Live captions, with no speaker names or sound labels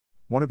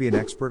Want to be an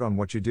expert on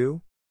what you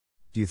do?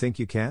 Do you think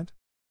you can't?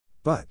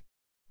 But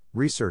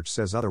research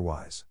says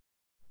otherwise.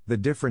 The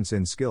difference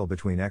in skill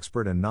between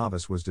expert and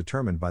novice was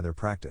determined by their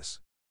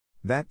practice.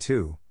 That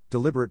too,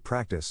 deliberate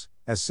practice,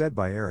 as said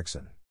by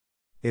Erickson.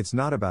 It's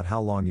not about how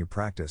long you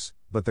practice,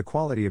 but the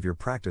quality of your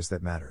practice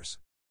that matters.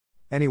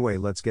 Anyway,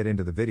 let's get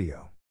into the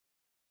video.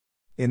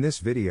 In this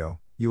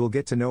video, you will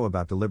get to know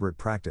about deliberate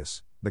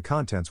practice. The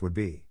contents would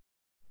be: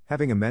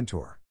 having a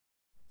mentor,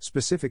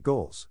 specific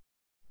goals,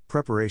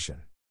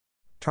 preparation,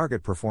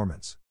 target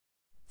performance,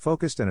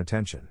 focused and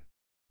attention,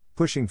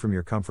 pushing from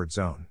your comfort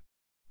zone,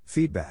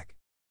 feedback,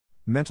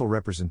 mental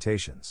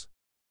representations,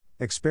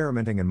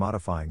 experimenting and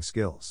modifying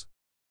skills.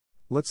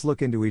 Let's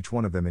look into each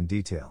one of them in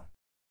detail.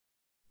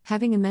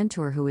 Having a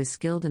mentor who is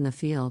skilled in the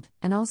field,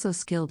 and also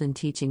skilled in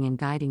teaching and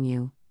guiding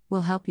you,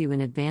 will help you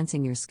in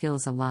advancing your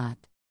skills a lot.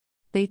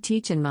 They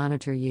teach and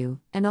monitor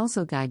you, and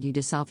also guide you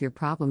to solve your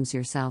problems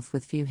yourself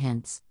with few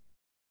hints.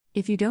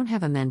 If you don't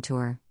have a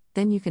mentor,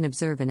 then you can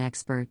observe an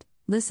expert,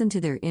 listen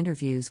to their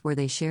interviews where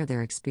they share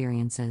their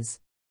experiences.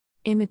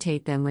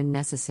 Imitate them when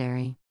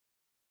necessary.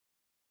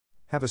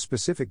 Have a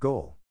specific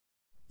goal.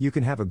 You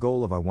can have a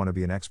goal of "I want to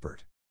be an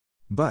expert."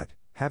 But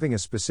having a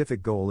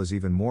specific goal is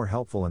even more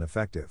helpful and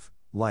effective,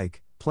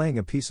 like playing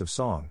a piece of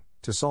song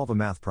to solve a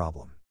math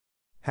problem.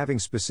 Having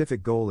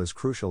specific goal is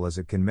crucial as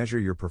it can measure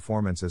your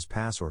performance as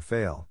pass or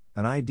fail,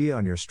 an idea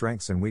on your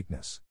strengths and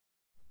weakness.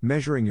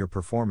 Measuring your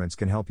performance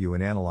can help you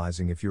in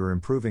analyzing if you are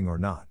improving or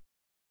not.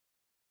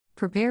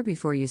 Prepare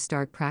before you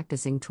start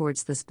practicing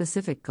towards the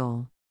specific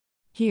goal.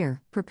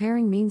 Here,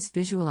 preparing means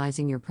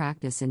visualizing your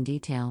practice in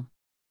detail.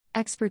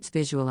 Experts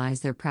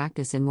visualize their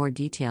practice in more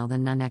detail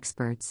than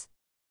non-experts.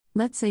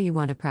 Let's say you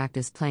want to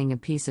practice playing a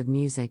piece of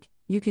music.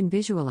 You can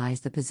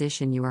visualize the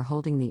position you are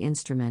holding the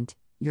instrument,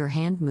 your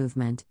hand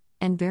movement,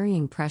 and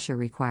varying pressure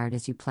required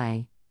as you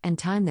play, and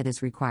time that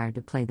is required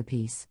to play the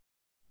piece.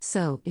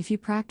 So, if you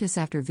practice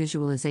after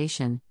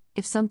visualization,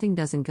 if something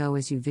doesn't go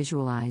as you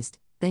visualized,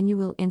 then you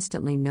will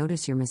instantly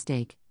notice your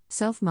mistake.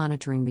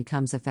 Self-monitoring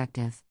becomes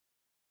effective.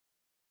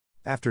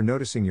 After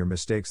noticing your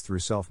mistakes through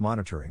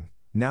self-monitoring,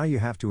 now you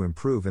have to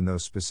improve in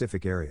those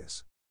specific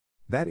areas.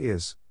 That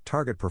is,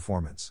 target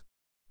performance.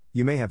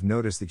 You may have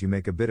noticed that you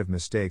make a bit of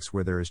mistakes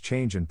where there is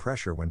change in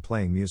pressure when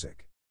playing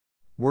music.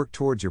 Work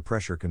towards your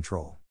pressure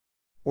control.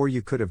 Or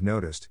you could have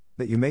noticed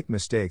that you make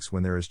mistakes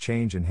when there is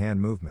change in hand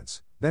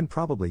movements, then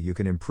probably you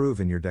can improve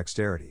in your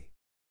dexterity.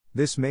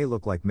 This may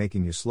look like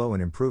making you slow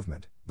in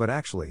improvement, but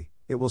actually,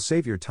 it will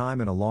save your time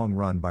in a long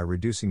run by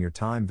reducing your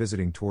time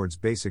visiting towards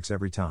basics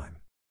every time.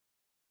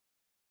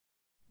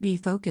 Be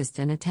focused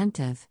and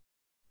attentive.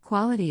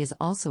 Quality is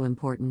also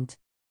important.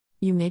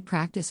 You may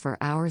practice for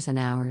hours and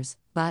hours,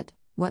 but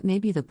what may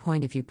be the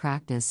point if you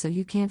practice so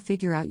you can't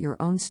figure out your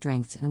own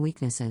strengths and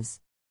weaknesses?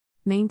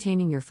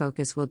 Maintaining your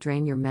focus will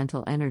drain your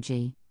mental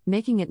energy,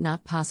 making it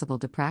not possible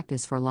to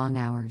practice for long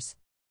hours.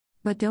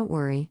 But don't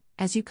worry,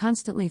 as you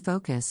constantly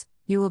focus,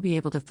 you will be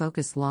able to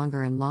focus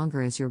longer and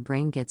longer as your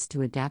brain gets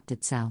to adapt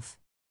itself.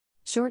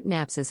 Short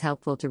naps is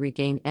helpful to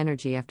regain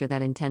energy after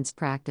that intense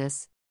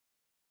practice.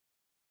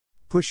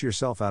 Push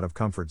yourself out of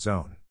comfort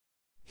zone.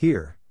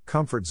 Here,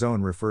 comfort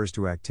zone refers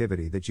to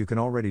activity that you can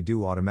already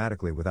do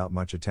automatically without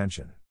much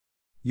attention.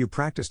 You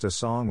practiced a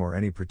song or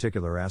any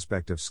particular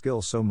aspect of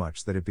skill so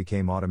much that it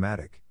became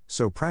automatic,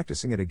 so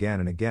practicing it again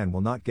and again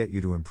will not get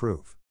you to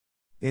improve.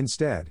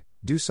 Instead,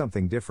 do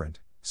something different,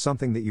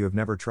 something that you have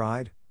never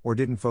tried, or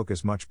didn't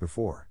focus much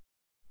before.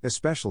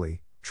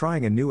 Especially,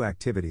 trying a new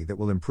activity that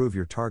will improve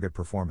your target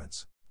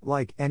performance,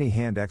 like any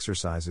hand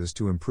exercises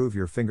to improve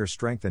your finger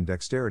strength and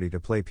dexterity to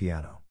play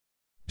piano.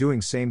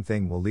 Doing same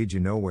thing will lead you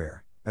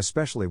nowhere,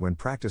 especially when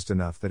practiced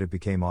enough that it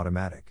became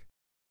automatic.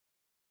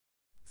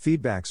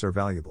 Feedbacks are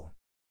valuable.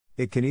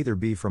 It can either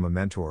be from a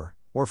mentor,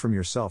 or from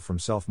yourself from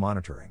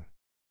self-monitoring.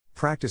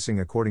 Practicing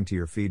according to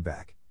your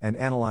feedback, and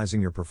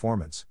analyzing your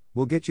performance,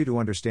 will get you to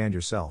understand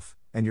yourself,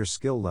 and your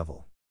skill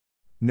level.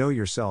 Know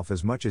yourself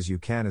as much as you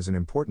can is an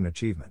important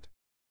achievement.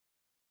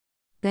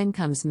 Then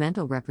comes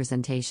mental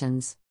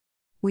representations.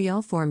 We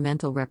all form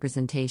mental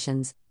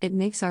representations, it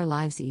makes our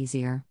lives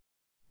easier.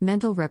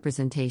 Mental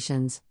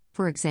representations,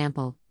 for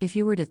example, if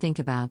you were to think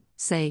about,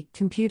 say,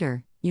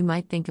 computer, you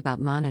might think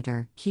about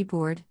monitor,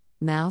 keyboard,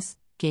 mouse,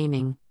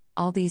 gaming,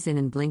 all these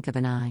in blink of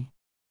an eye.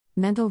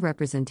 Mental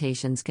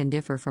representations can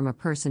differ from a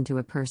person to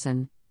a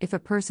person. If a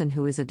person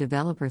who is a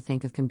developer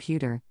think of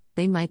computer,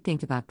 they might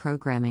think about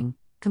programming,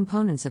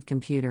 components of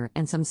computer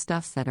and some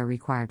stuffs that are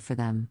required for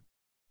them.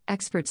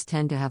 Experts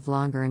tend to have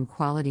longer and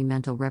quality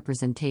mental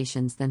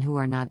representations than who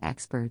are not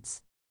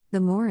experts. The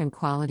more and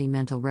quality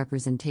mental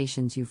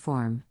representations you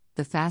form,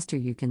 the faster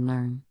you can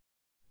learn.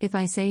 If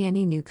I say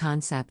any new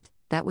concept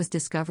that was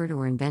discovered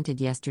or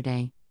invented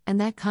yesterday, and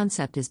that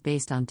concept is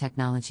based on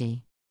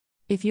technology.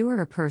 If you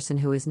are a person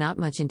who is not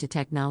much into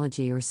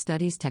technology or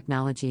studies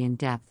technology in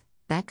depth,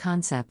 that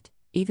concept,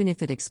 even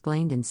if it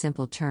explained in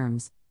simple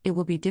terms, it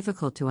will be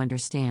difficult to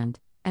understand,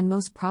 and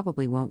most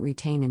probably won't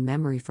retain in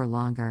memory for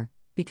longer,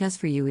 because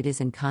for you it is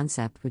in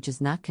concept which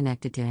is not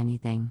connected to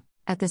anything.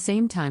 At the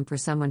same time, for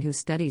someone who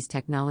studies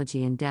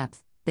technology in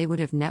depth, they would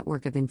have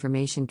network of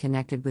information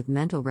connected with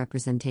mental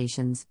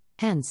representations.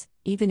 Hence,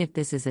 even if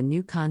this is a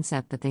new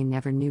concept that they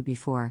never knew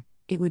before,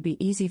 it would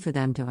be easy for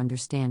them to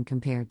understand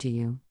compared to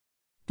you.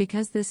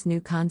 Because this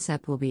new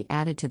concept will be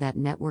added to that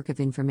network of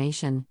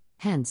information,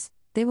 hence,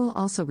 they will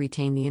also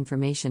retain the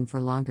information for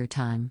longer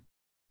time.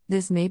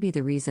 This may be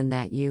the reason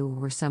that you,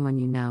 or someone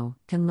you know,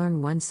 can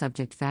learn one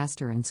subject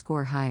faster and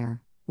score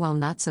higher, while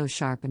not so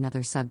sharp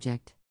another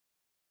subject.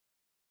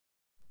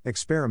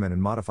 Experiment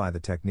and modify the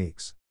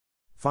techniques.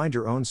 Find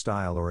your own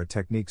style or a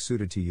technique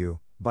suited to you,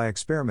 by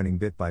experimenting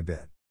bit by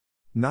bit.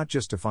 Not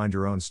just to find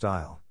your own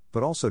style,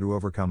 but also to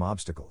overcome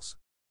obstacles.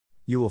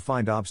 You will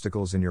find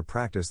obstacles in your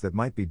practice that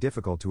might be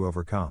difficult to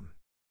overcome.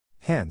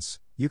 Hence,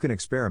 you can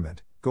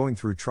experiment, going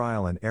through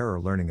trial and error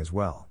learning as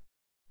well.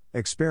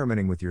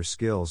 Experimenting with your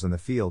skills in the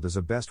field is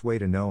a best way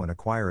to know and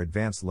acquire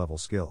advanced level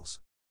skills.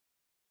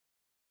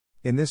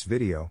 In this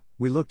video,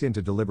 we looked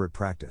into deliberate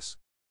practice.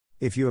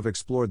 If you have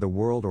explored the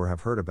world or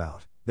have heard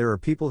about, there are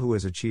people who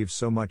has achieved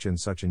so much in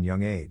such an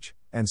young age,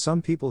 and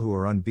some people who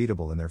are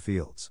unbeatable in their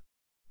fields.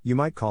 You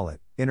might call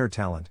it inner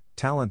talent,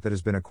 talent that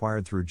has been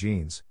acquired through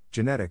genes,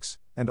 genetics,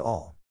 and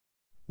all.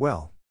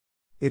 Well,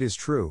 it is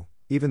true,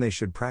 even they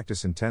should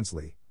practice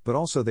intensely, but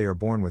also they are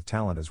born with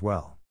talent as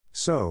well.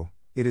 So,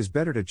 it is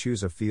better to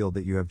choose a field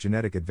that you have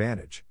genetic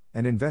advantage,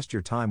 and invest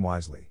your time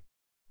wisely.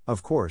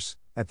 Of course,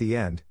 at the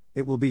end,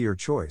 it will be your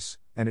choice,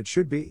 and it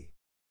should be.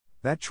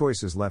 That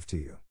choice is left to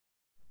you.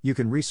 You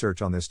can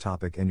research on this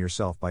topic and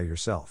yourself by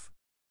yourself.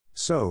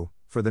 So,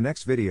 for the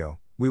next video,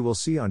 we will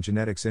see on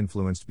genetics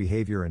influenced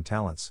behavior and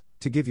talents,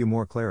 to give you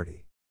more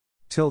clarity.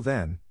 Till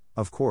then,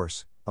 of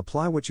course,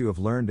 apply what you have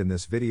learned in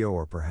this video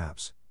or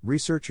perhaps,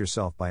 research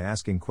yourself by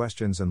asking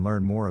questions and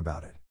learn more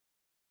about it.